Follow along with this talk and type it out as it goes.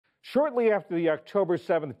Shortly after the October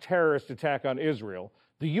 7th terrorist attack on Israel,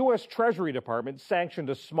 the U.S. Treasury Department sanctioned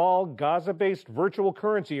a small Gaza-based virtual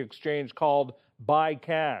currency exchange called Buy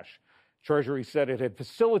Cash. Treasury said it had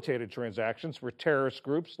facilitated transactions for terrorist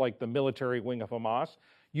groups like the military wing of Hamas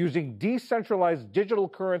using decentralized digital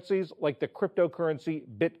currencies like the cryptocurrency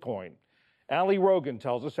Bitcoin. Ali Rogin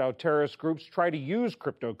tells us how terrorist groups try to use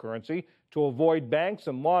cryptocurrency to avoid banks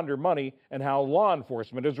and launder money and how law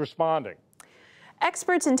enforcement is responding.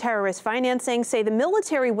 Experts in terrorist financing say the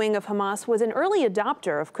military wing of Hamas was an early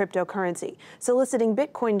adopter of cryptocurrency, soliciting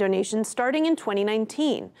Bitcoin donations starting in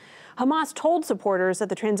 2019. Hamas told supporters that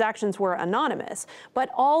the transactions were anonymous,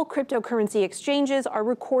 but all cryptocurrency exchanges are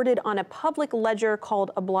recorded on a public ledger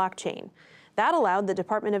called a blockchain. That allowed the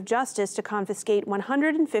Department of Justice to confiscate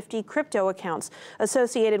 150 crypto accounts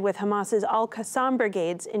associated with Hamas's al-Qassam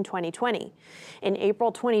brigades in 2020. In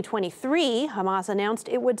April 2023, Hamas announced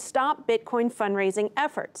it would stop Bitcoin fundraising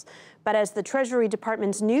efforts. But as the Treasury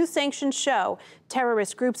Department's new sanctions show,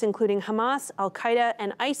 terrorist groups including Hamas, Al-Qaeda,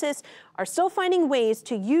 and ISIS are still finding ways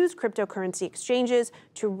to use cryptocurrency exchanges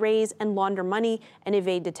to raise and launder money and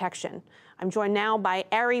evade detection. I'm joined now by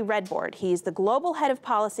Ari Redbord. He's the global head of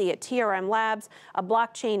policy at TRM Labs, a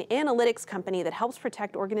blockchain analytics company that helps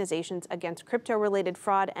protect organizations against crypto-related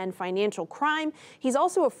fraud and financial crime. He's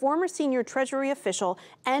also a former senior Treasury official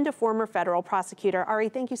and a former federal prosecutor. Ari,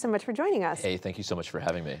 thank you so much for joining us. Hey, thank you so much for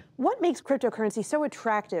having me. What makes cryptocurrency so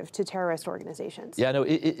attractive to terrorist organizations? Yeah, no,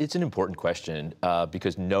 it's an important question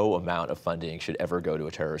because no amount of funding should ever go to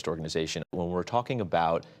a terrorist organization. When we're talking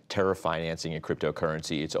about terror financing and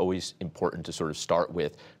cryptocurrency, it's always important to sort of start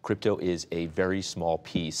with crypto is a very small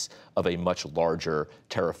piece of a much larger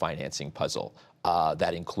terror financing puzzle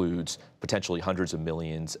that includes potentially hundreds of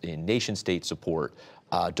millions in nation-state support,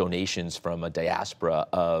 donations from a diaspora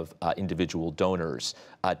of individual donors,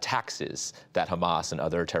 taxes that Hamas and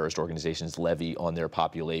other terrorist organizations levy on their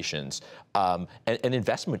populations, and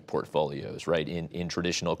investment portfolios, right, in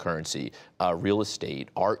traditional currency, real estate,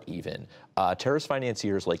 art even. Terrorist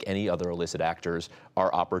financiers, like any other illicit actors,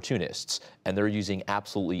 are opportunists, and they're using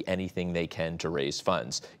absolutely anything they can to raise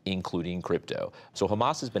funds, including crypto. So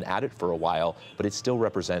Hamas has been at it for a while, but it still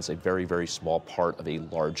represents a very, very small part of a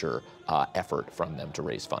larger effort from them to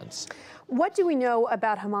raise funds. What do we know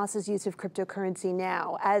about Hamas's use of cryptocurrency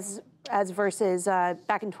now, as versus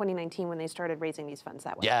back in 2019 when they started raising these funds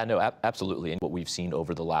that way? Yeah, no, absolutely. And what we've seen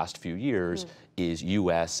over the last few years is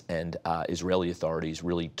U.S. and Israeli authorities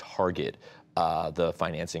really target the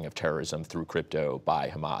financing of terrorism through crypto by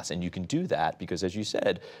Hamas. And you can do that because, as you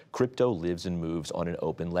said, crypto lives and moves on an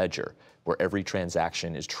open ledger where every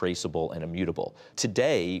transaction is traceable and immutable.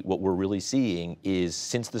 Today, what we're really seeing is,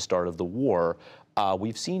 since the start of the war,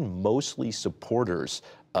 we've seen mostly supporters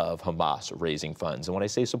of Hamas raising funds. And when I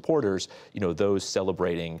say supporters, those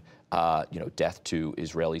celebrating, death to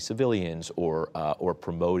Israeli civilians or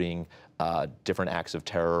promoting different acts of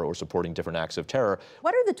terror or supporting different acts of terror.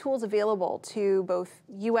 What are the tools available to both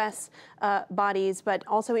U.S. Bodies but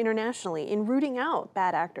also internationally in rooting out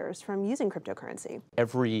bad actors from using cryptocurrency?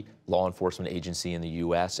 Every law enforcement agency in the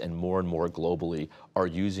U.S. and more globally are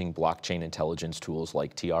using blockchain intelligence tools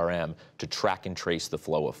like TRM to track and trace the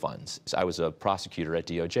flow of funds. I was a prosecutor at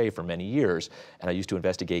DOJ for many years, and I used to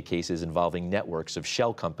investigate cases involving networks of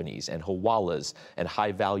shell companies and hawalas and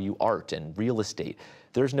high-value art and real estate.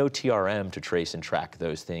 There's no TRM to trace and track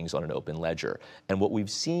those things on an open ledger. And what we've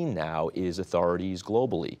seen now is authorities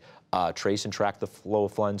globally trace and track the flow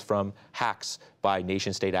of funds from hacks by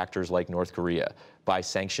nation-state actors like North Korea, by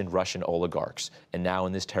sanctioned Russian oligarchs. And now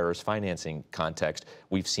in this terrorist financing context,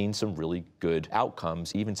 we've seen some really good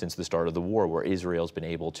outcomes, even since the start of the war, where Israel's been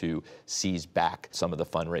able to seize back some of the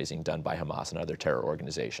fundraising done by Hamas and other terror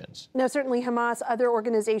organizations. Now, certainly Hamas, other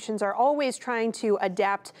organizations are always trying to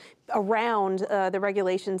adapt around the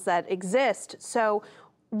regulations that exist. So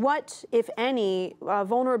what, if any,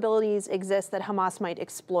 vulnerabilities exist that Hamas might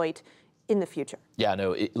exploit in the future? Yeah,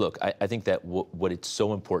 no, look, I think that what it's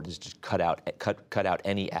so important is to cut out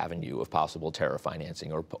any avenue of possible terror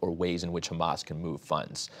financing or ways in which Hamas can move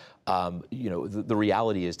funds. The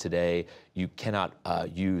reality is today you cannot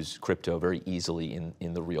use crypto very easily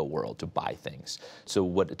in the real world to buy things. So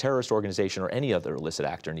what a terrorist organization or any other illicit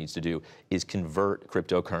actor needs to do is convert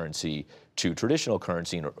cryptocurrency to traditional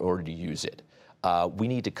currency in order to use it. We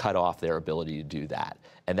need to cut off their ability to do that.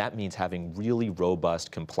 And that means having really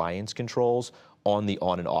robust compliance controls on the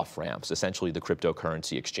on and off ramps, essentially the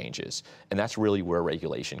cryptocurrency exchanges. And that's really where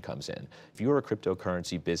regulation comes in. If you're a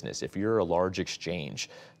cryptocurrency business, if you're a large exchange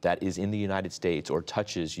that is in the United States or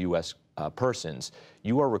touches U.S. persons,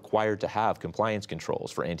 you are required to have compliance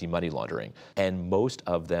controls for anti-money laundering. And most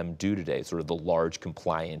of them do today, sort of the large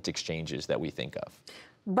compliant exchanges that we think of.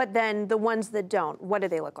 But then the ones that don't, what do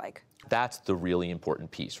they look like? That's the really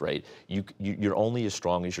important piece, right? You're only as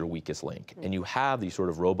strong as your weakest link. And you have these sort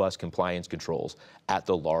of robust compliance controls at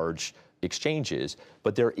the large exchanges,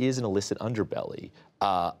 but there is an illicit underbelly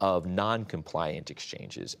of non-compliant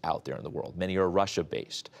exchanges out there in the world. Many are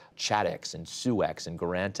Russia-based. Chadex and Suex and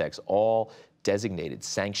Garantex, all designated,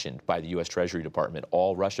 sanctioned by the U.S. Treasury Department,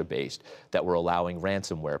 all Russia-based, that were allowing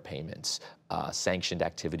ransomware payments, sanctioned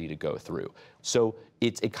activity to go through. So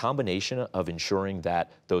it's a combination of ensuring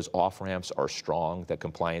that those off-ramps are strong, that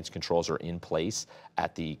compliance controls are in place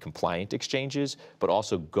at the compliant exchanges, but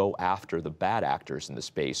also go after the bad actors in the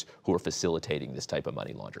space who are facilitating this type of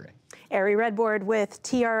money laundering. Ari Redbord with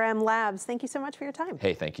TRM Labs, thank you so much for your time.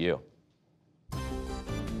 Hey, thank you.